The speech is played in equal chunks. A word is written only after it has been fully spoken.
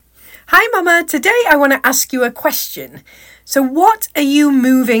Hi Mama, today I want to ask you a question. So what are you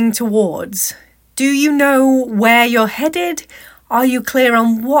moving towards? Do you know where you're headed? Are you clear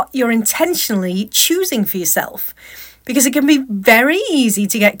on what you're intentionally choosing for yourself? Because it can be very easy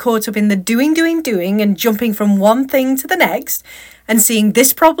to get caught up in the doing and jumping from one thing to the next and seeing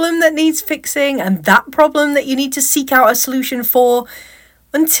this problem that needs fixing and that problem that you need to seek out a solution for,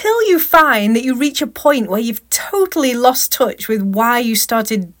 until you find that you reach a point where you've totally lost touch with why you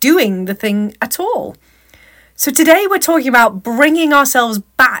started doing the thing at all. So today we're talking about bringing ourselves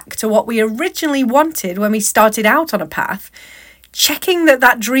back to what we originally wanted when we started out on a path, checking that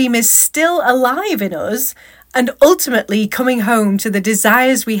that dream is still alive in us, and ultimately coming home to the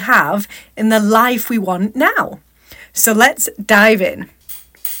desires we have in the life we want now. So let's dive in.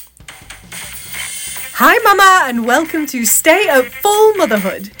 Hi Mama, and welcome to Stay at Full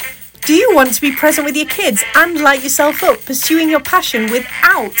Motherhood. Do you want to be present with your kids and light yourself up, pursuing your passion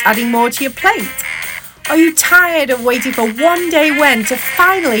without adding more to your plate? Are you tired of waiting for one day when to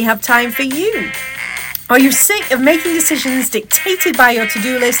finally have time for you? Are you sick of making decisions dictated by your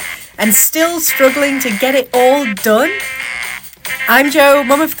to-do list and still struggling to get it all done? I'm Jo,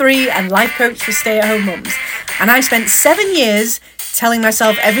 mum of 3 and life coach for stay-at-home mums, and I spent 7 years telling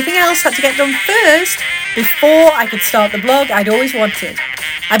myself everything else had to get done first before I could start the blog I'd always wanted.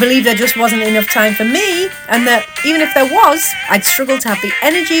 I believed there just wasn't enough time for me, and that even if there was, I'd struggle to have the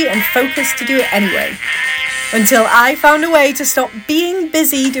energy and focus to do it anyway. Until I found a way to stop being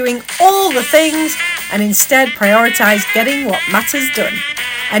busy doing all the things and instead prioritise getting what matters done.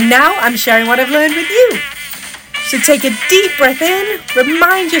 And now I'm sharing what I've learned with you. So take a deep breath in,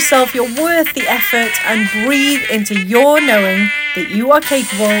 remind yourself you're worth the effort, and breathe into your knowing that you are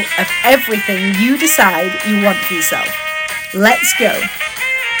capable of everything you decide you want for yourself. Let's go.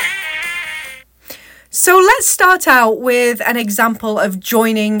 So let's start out with an example of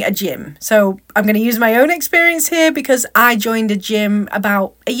joining a gym. So I'm going to use my own experience here because I joined a gym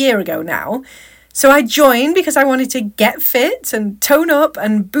about a year ago now. So I joined because I wanted to get fit and tone up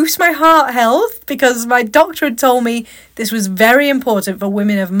and boost my heart health because my doctor had told me this was very important for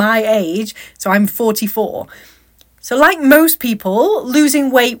women of my age. So I'm 44. So like most people,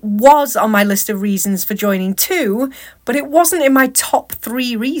 losing weight was on my list of reasons for joining too, but it wasn't in my top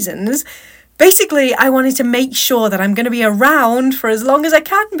 3 reasons. Basically, I wanted to make sure that I'm going to be around for as long as I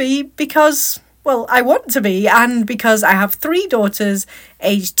can be because, well, I want to be, and because I have 3 daughters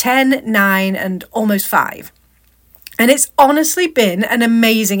aged 10, 9 and almost 5. And it's honestly been an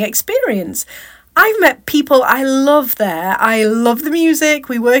amazing experience. I've met people I love there. I love the music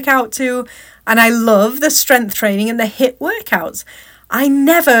we work out to, and I love the strength training and the HIIT workouts. I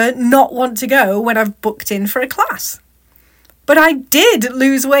never not want to go when I've booked in for a class. But I did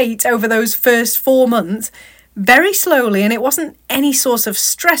lose weight over those first 4 months, very slowly, and it wasn't any source of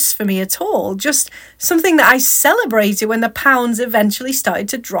stress for me at all, just something that I celebrated when the pounds eventually started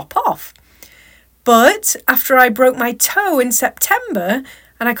to drop off. But after I broke my toe in September,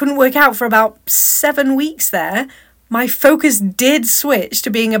 and I couldn't work out for about 7 weeks there, my focus did switch to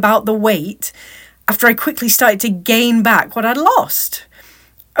being about the weight after I quickly started to gain back what I'd lost.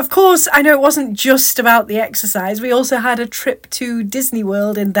 Of course, I know it wasn't just about the exercise. We also had a trip to Disney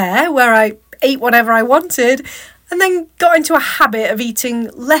World in there where I ate whatever I wanted and then got into a habit of eating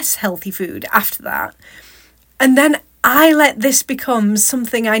less healthy food after that. And then I let this become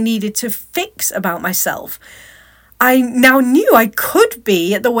something I needed to fix about myself. I now knew I could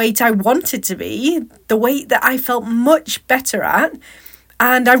be at the weight I wanted to be, the weight that I felt much better at,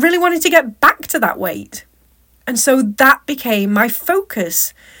 and I really wanted to get back to that weight. And so that became my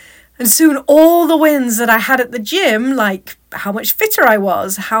focus. And soon all the wins that I had at the gym, like how much fitter I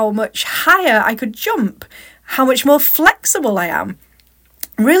was, how much higher I could jump, how much more flexible I am,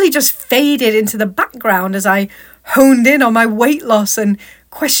 really just faded into the background as I honed in on my weight loss and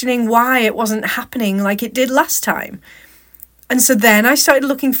questioning why it wasn't happening like it did last time. And so then I started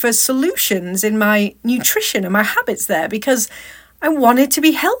looking for solutions in my nutrition and my habits there because I wanted to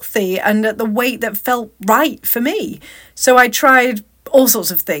be healthy and at the weight that felt right for me. So I tried all sorts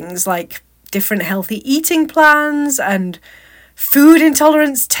of things like different healthy eating plans and food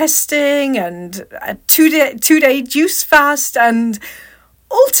intolerance testing and a two-day juice fast, and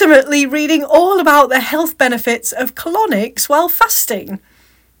ultimately reading all about the health benefits of colonics while fasting.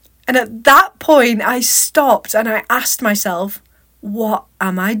 And at that point, I stopped and I asked myself, what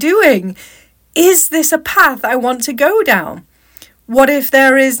am I doing? Is this a path I want to go down? What if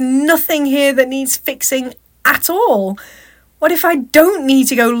there is nothing here that needs fixing at all? What if I don't need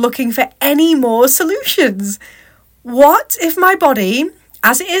to go looking for any more solutions? What if my body,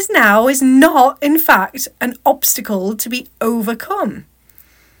 as it is now, is not, in fact, an obstacle to be overcome?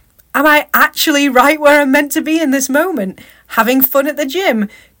 Am I actually right where I'm meant to be in this moment? Having fun at the gym,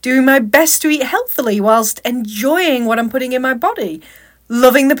 doing my best to eat healthily whilst enjoying what I'm putting in my body,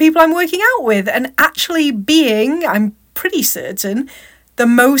 loving the people I'm working out with, and actually being, I'm pretty certain, the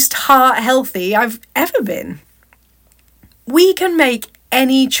most heart healthy I've ever been. We can make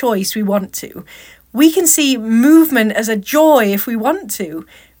any choice we want to. We can see movement as a joy if we want to.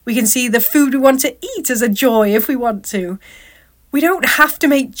 We can see the food we want to eat as a joy if we want to. We don't have to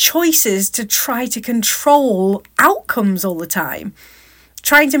make choices to try to control outcomes all the time,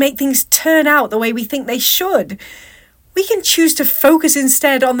 trying to make things turn out the way we think they should. We can choose to focus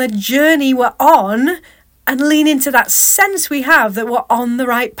instead on the journey we're on and lean into that sense we have that we're on the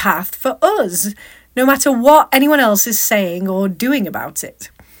right path for us, no matter what anyone else is saying or doing about it.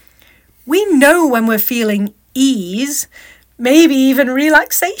 We know when we're feeling ease, maybe even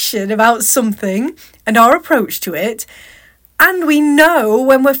relaxation about something and our approach to it. And we know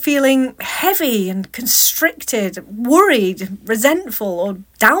when we're feeling heavy and constricted, worried, resentful, or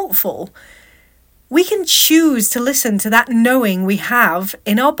doubtful. We can choose to listen to that knowing we have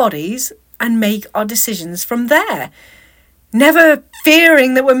in our bodies and make our decisions from there. Never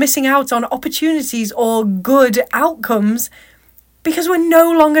fearing that we're missing out on opportunities or good outcomes because we're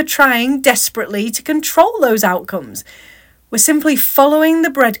no longer trying desperately to control those outcomes. We're simply following the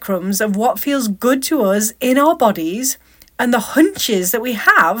breadcrumbs of what feels good to us in our bodies and the hunches that we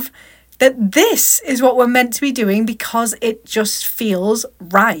have that this is what we're meant to be doing because it just feels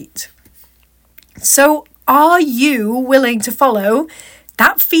right. So are you willing to follow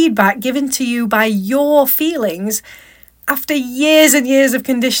that feedback given to you by your feelings after years and years of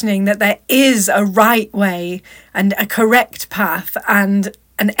conditioning that there is a right way and a correct path and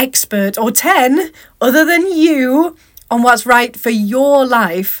an expert or 10 other than you on what's right for your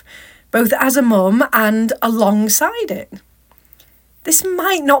life, both as a mum and alongside it? This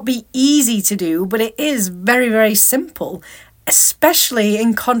might not be easy to do, but it is very, very simple, especially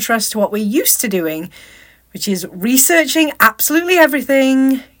in contrast to what we're used to doing, which is researching absolutely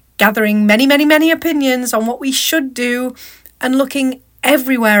everything, gathering many, many, many opinions on what we should do, and looking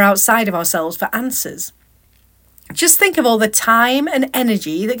everywhere outside of ourselves for answers. Just think of all the time and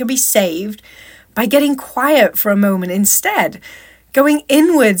energy that can be saved by getting quiet for a moment instead, going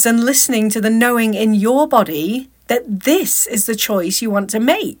inwards and listening to the knowing in your body that this is the choice you want to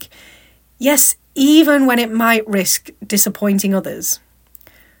make. Yes, even when it might risk disappointing others.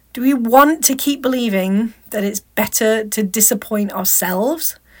 Do we want to keep believing that it's better to disappoint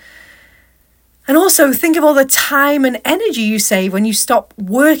ourselves? And also think of all the time and energy you save when you stop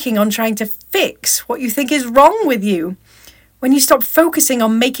working on trying to fix what you think is wrong with you. When you stop focusing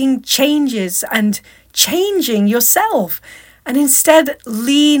on making changes and changing yourself and instead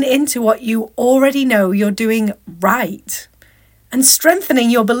lean into what you already know you're doing right and strengthening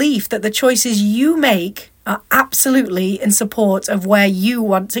your belief that the choices you make are absolutely in support of where you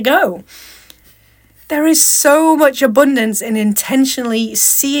want to go. There is so much abundance in intentionally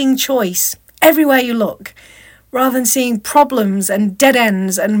seeing choice everywhere you look, rather than seeing problems and dead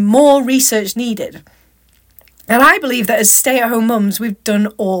ends and more research needed. And I believe that as stay-at-home mums, we've done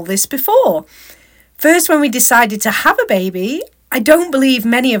all this before. First, when we decided to have a baby, I don't believe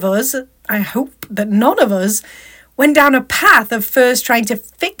many of us, I hope that none of us, went down a path of first trying to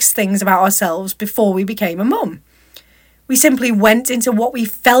fix things about ourselves before we became a mum. We simply went into what we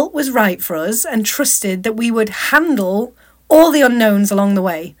felt was right for us and trusted that we would handle all the unknowns along the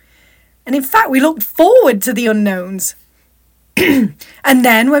way. And in fact, we looked forward to the unknowns. And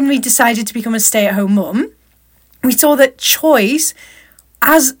then when we decided to become a stay-at-home mum, we saw that choice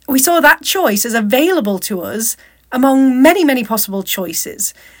as available to us among many, many possible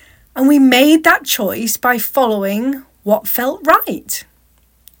choices. And we made that choice by following what felt right.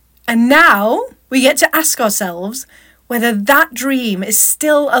 And now we get to ask ourselves whether that dream is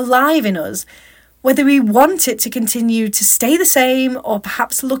still alive in us, whether we want it to continue to stay the same or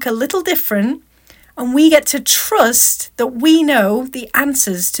perhaps look a little different. And we get to trust that we know the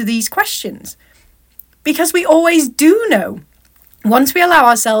answers to these questions. Because we always do know. Once we allow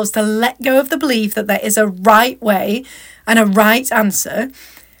ourselves to let go of the belief that there is a right way and a right answer,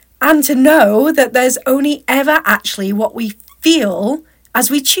 and to know that there's only ever actually what we feel as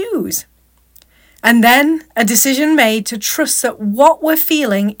we choose. And then a decision made to trust that what we're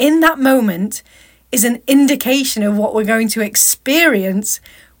feeling in that moment is an indication of what we're going to experience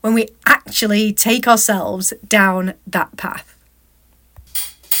when we actually take ourselves down that path.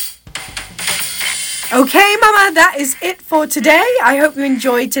 Okay, Mama, that is it for today. I hope you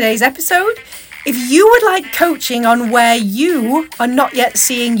enjoyed today's episode. If you would like coaching on where you are not yet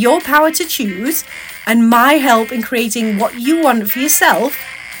seeing your power to choose and my help in creating what you want for yourself,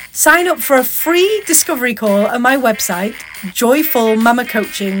 sign up for a free discovery call on my website,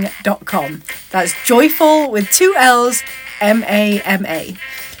 joyfulmamacoaching.com. That's joyful with 2 L's, MAMA.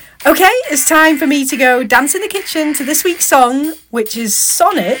 Okay, it's time for me to go dance in the kitchen to this week's song, which is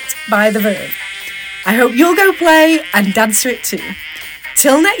Sonnet by The Verve. I hope you'll go play and dance to it too.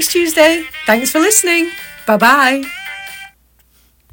 Till next Tuesday, thanks for listening. Bye-bye.